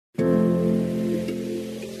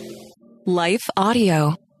Life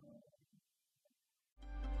Audio.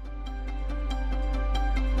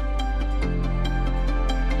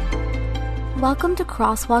 Welcome to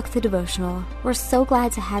Crosswalk the Devotional. We're so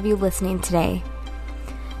glad to have you listening today.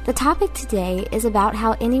 The topic today is about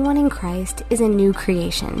how anyone in Christ is a new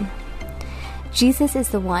creation. Jesus is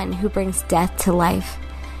the one who brings death to life.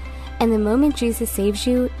 And the moment Jesus saves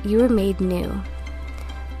you, you are made new.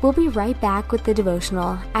 We'll be right back with the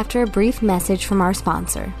devotional after a brief message from our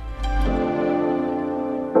sponsor.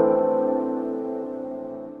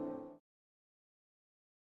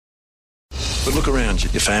 But look around you.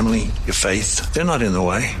 Your family, your faith, they're not in the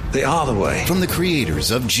way. They are the way. From the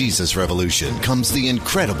creators of Jesus Revolution comes the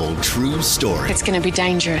incredible true story. It's going to be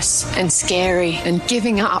dangerous and scary, and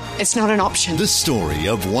giving up, it's not an option. The story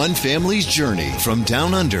of one family's journey from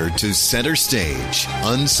down under to center stage.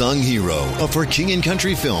 Unsung Hero, a For King and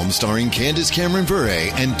Country film starring Candace Cameron Bure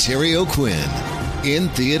and Terry O'Quinn. In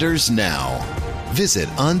theaters now. Visit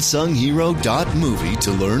unsunghero.movie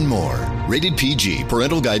to learn more. Rated PG.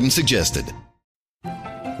 Parental guidance suggested.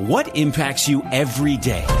 What impacts you every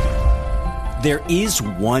day? There is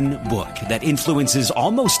one book that influences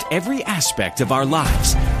almost every aspect of our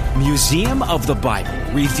lives. Museum of the Bible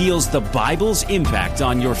reveals the Bible's impact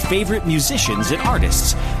on your favorite musicians and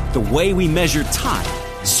artists, the way we measure time,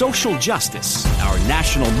 social justice, our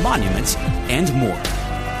national monuments, and more.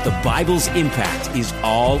 The Bible's impact is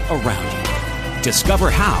all around you. Discover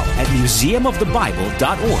how at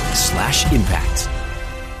museumofthebible.org/impact.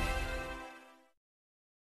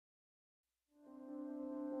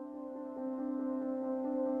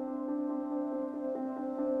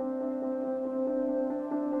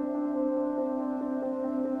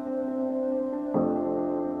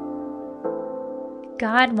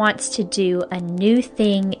 God wants to do a new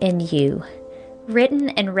thing in you. Written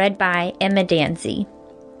and read by Emma Danzy.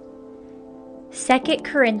 2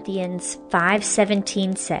 Corinthians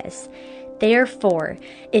 5:17 says, "Therefore,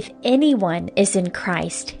 if anyone is in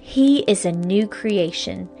Christ, he is a new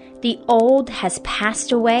creation. The old has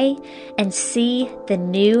passed away, and see, the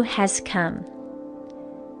new has come."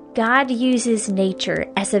 God uses nature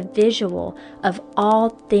as a visual of all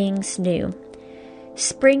things new.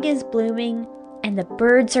 Spring is blooming, and the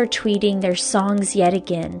birds are tweeting their songs yet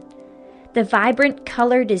again. The vibrant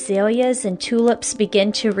colored azaleas and tulips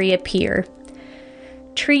begin to reappear.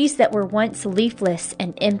 Trees that were once leafless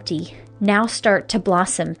and empty now start to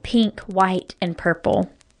blossom pink, white, and purple.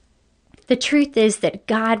 The truth is that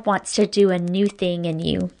God wants to do a new thing in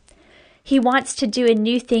you. He wants to do a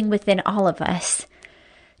new thing within all of us.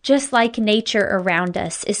 Just like nature around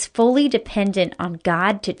us is fully dependent on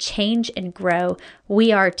God to change and grow,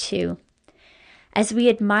 we are too. As we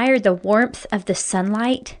admire the warmth of the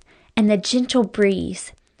sunlight and the gentle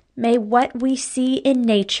breeze, may what we see in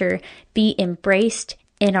nature be embraced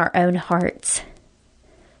in our own hearts.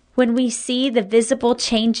 When we see the visible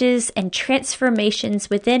changes and transformations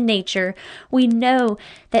within nature, we know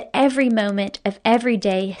that every moment of every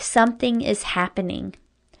day something is happening.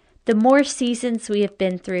 The more seasons we have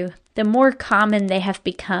been through, the more common they have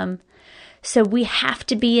become. So we have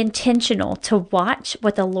to be intentional to watch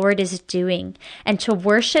what the Lord is doing and to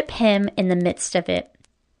worship Him in the midst of it.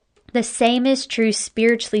 The same is true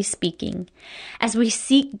spiritually speaking. As we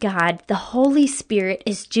seek God, the Holy Spirit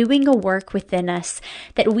is doing a work within us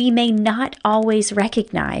that we may not always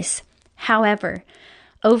recognize. However,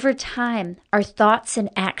 over time, our thoughts and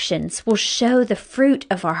actions will show the fruit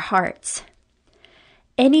of our hearts.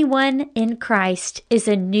 Anyone in Christ is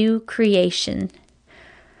a new creation.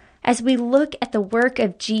 As we look at the work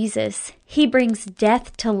of Jesus, He brings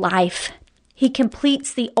death to life. He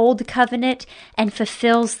completes the old covenant and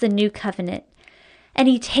fulfills the new covenant. And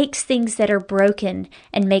He takes things that are broken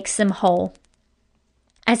and makes them whole.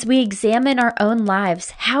 As we examine our own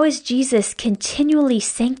lives, how is Jesus continually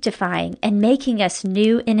sanctifying and making us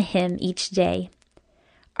new in Him each day?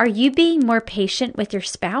 Are you being more patient with your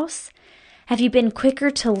spouse? Have you been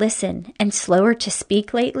quicker to listen and slower to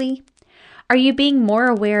speak lately? Are you being more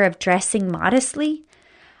aware of dressing modestly?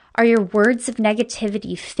 Are your words of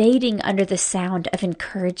negativity fading under the sound of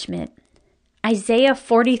encouragement? Isaiah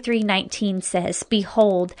 43:19 says,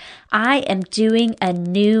 "Behold, I am doing a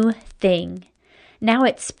new thing. Now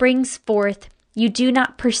it springs forth. You do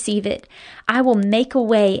not perceive it. I will make a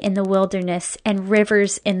way in the wilderness and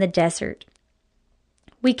rivers in the desert."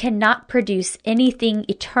 We cannot produce anything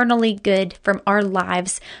eternally good from our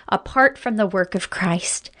lives apart from the work of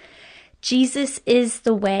Christ. Jesus is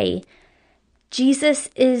the way. Jesus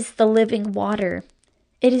is the living water.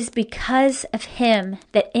 It is because of Him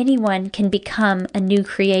that anyone can become a new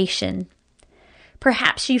creation.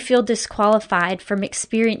 Perhaps you feel disqualified from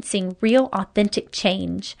experiencing real, authentic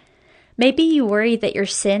change. Maybe you worry that your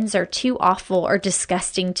sins are too awful or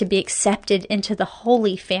disgusting to be accepted into the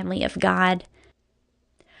holy family of God.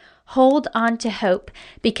 Hold on to hope,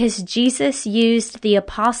 because Jesus used the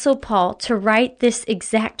Apostle Paul to write this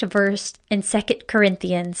exact verse in 2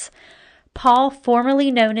 Corinthians. Paul,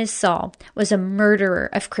 formerly known as Saul, was a murderer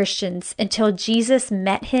of Christians until Jesus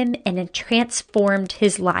met him and transformed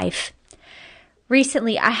his life.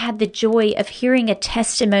 Recently, I had the joy of hearing a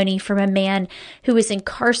testimony from a man who was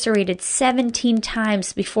incarcerated 17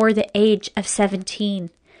 times before the age of 17.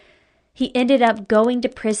 He ended up going to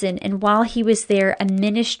prison, and while he was there, a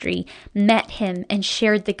ministry met him and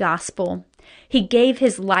shared the gospel. He gave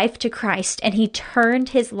his life to Christ, and he turned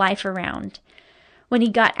his life around. When he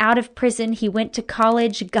got out of prison, he went to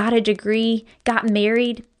college, got a degree, got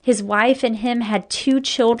married. His wife and him had 2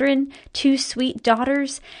 children, 2 sweet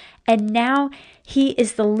daughters, and now he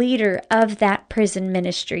is the leader of that prison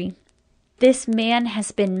ministry. This man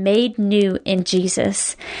has been made new in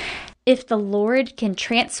Jesus. If the Lord can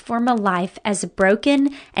transform a life as broken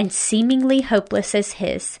and seemingly hopeless as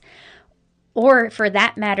his, or for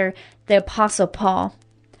that matter, the Apostle Paul,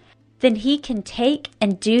 then he can take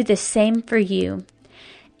and do the same for you.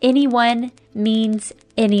 Anyone means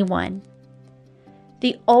anyone.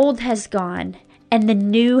 The old has gone and the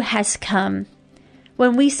new has come.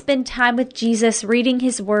 When we spend time with Jesus, reading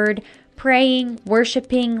his word, praying,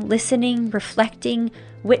 worshiping, listening, reflecting,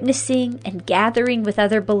 witnessing, and gathering with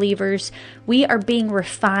other believers, we are being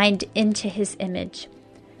refined into his image.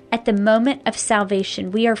 At the moment of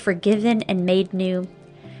salvation, we are forgiven and made new.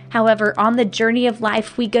 However, on the journey of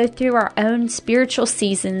life, we go through our own spiritual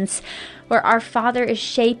seasons where our Father is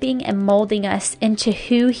shaping and molding us into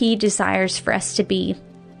who he desires for us to be.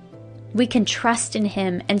 We can trust in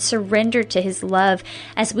him and surrender to his love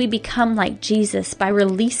as we become like Jesus by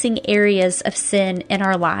releasing areas of sin in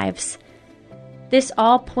our lives. This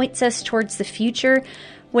all points us towards the future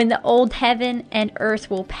when the old heaven and earth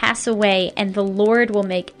will pass away and the Lord will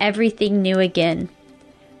make everything new again.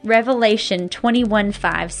 Revelation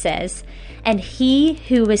 21:5 says, "And he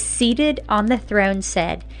who was seated on the throne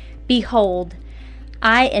said, 'Behold,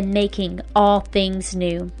 I am making all things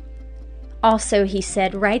new.'" Also, he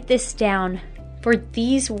said, "Write this down, for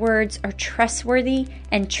these words are trustworthy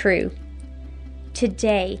and true."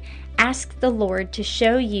 Today, ask the Lord to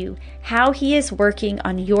show you how he is working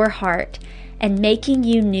on your heart and making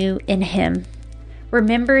you new in him.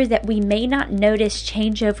 Remember that we may not notice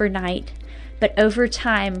change overnight, but over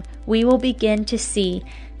time, we will begin to see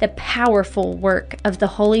the powerful work of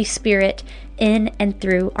the Holy Spirit in and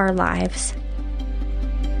through our lives.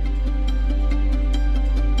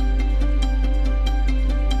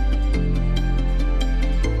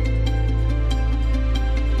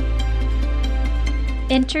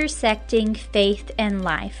 Intersecting faith and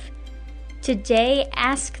life. Today,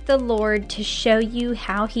 ask the Lord to show you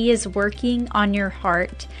how he is working on your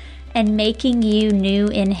heart and making you new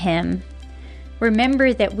in him.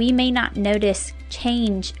 Remember that we may not notice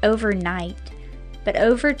change overnight, but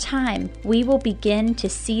over time, we will begin to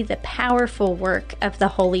see the powerful work of the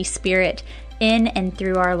Holy Spirit in and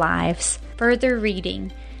through our lives. Further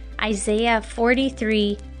reading, Isaiah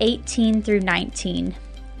 43:18 through 19.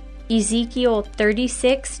 Ezekiel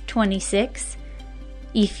 36:26,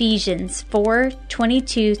 Ephesians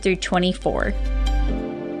 4:22 through 24.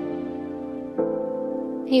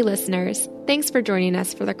 Hey listeners, thanks for joining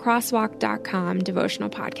us for the Crosswalk.com devotional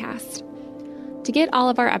podcast. To get all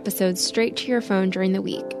of our episodes straight to your phone during the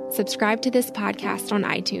week, subscribe to this podcast on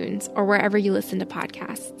iTunes or wherever you listen to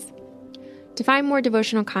podcasts. To find more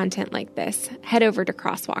devotional content like this, head over to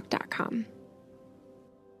Crosswalk.com.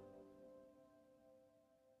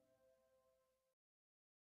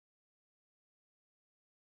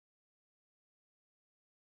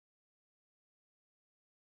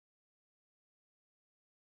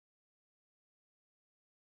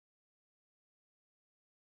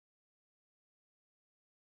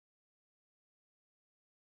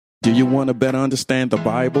 Do you want to better understand the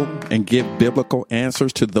Bible and give biblical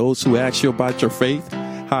answers to those who ask you about your faith?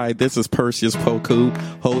 Hi, this is Perseus Poku,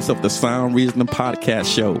 host of the Sound Reasoning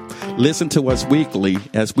Podcast Show. Listen to us weekly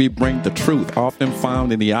as we bring the truth often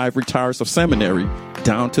found in the ivory towers of seminary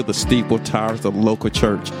down to the steeple towers of the local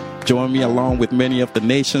church. Join me along with many of the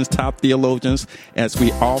nation's top theologians as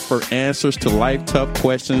we offer answers to life-tough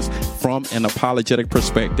questions from an apologetic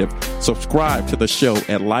perspective. Subscribe to the show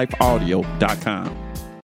at lifeaudio.com.